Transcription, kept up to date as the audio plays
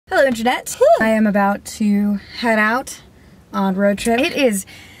Hello, Internet. I am about to head out on road trip. It is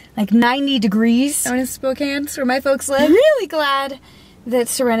like 90 degrees down in Spokane, where my folks live. Really glad that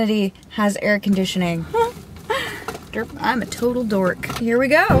Serenity has air conditioning. I'm a total dork. Here we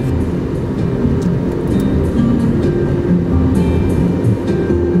go.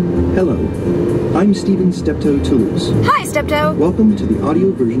 Hello, I'm Stephen Steptoe Toulouse. Hi, Steptoe. Welcome to the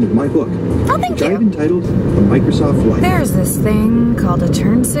audio version of my book, Oh, thank which you. I've entitled A Microsoft Life. There's this thing called a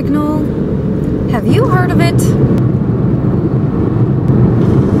turn signal. Have you heard of it?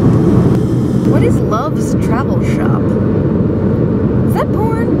 What is Love's Travel Shop? Is that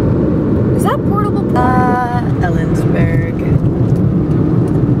porn? Is that portable porn? Ellensburg.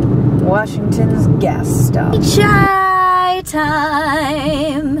 Washington's gas stop. Chai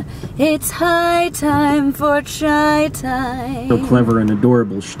time. It's high time for chai time. So clever and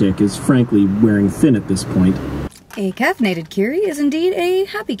adorable shtick is frankly wearing thin at this point. A caffeinated Kiri is indeed a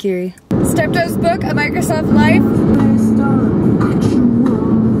happy Kiri. Steptoe's book, A Microsoft Life.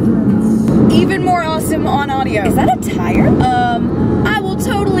 Even more awesome on audio. Is that a tire? I will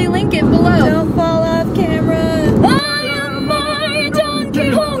totally link it below. Don't fall off camera. I am my Don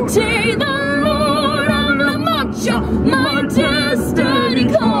Quixote, the Lord of La Mancha. My destiny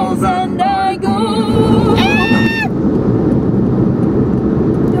calls and I go.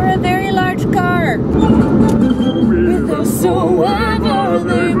 You're a very large car. Whithersoever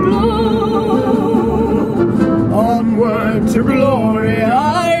they blow, onward to glory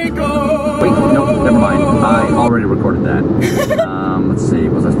I go. Wait, no, never mind. I already recorded that. Let's see,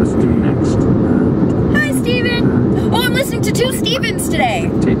 what was I supposed to do next? Hi, Steven! Oh, I'm listening to two Stevens today.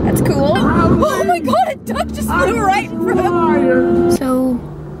 That's cool. Oh my god, a duck just flew right in front of me. So,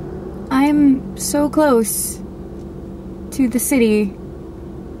 I'm so close to the city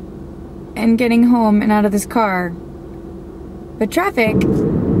and getting home and out of this car. But traffic?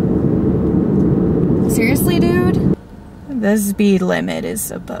 Seriously, dude? The speed limit is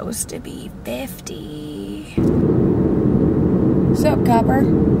supposed to be 50. Sup, copper?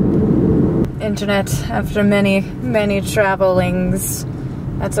 Internet, after many travelings,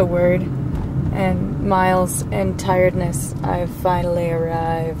 that's a word, and miles and tiredness, I've finally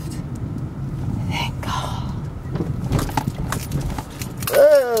arrived.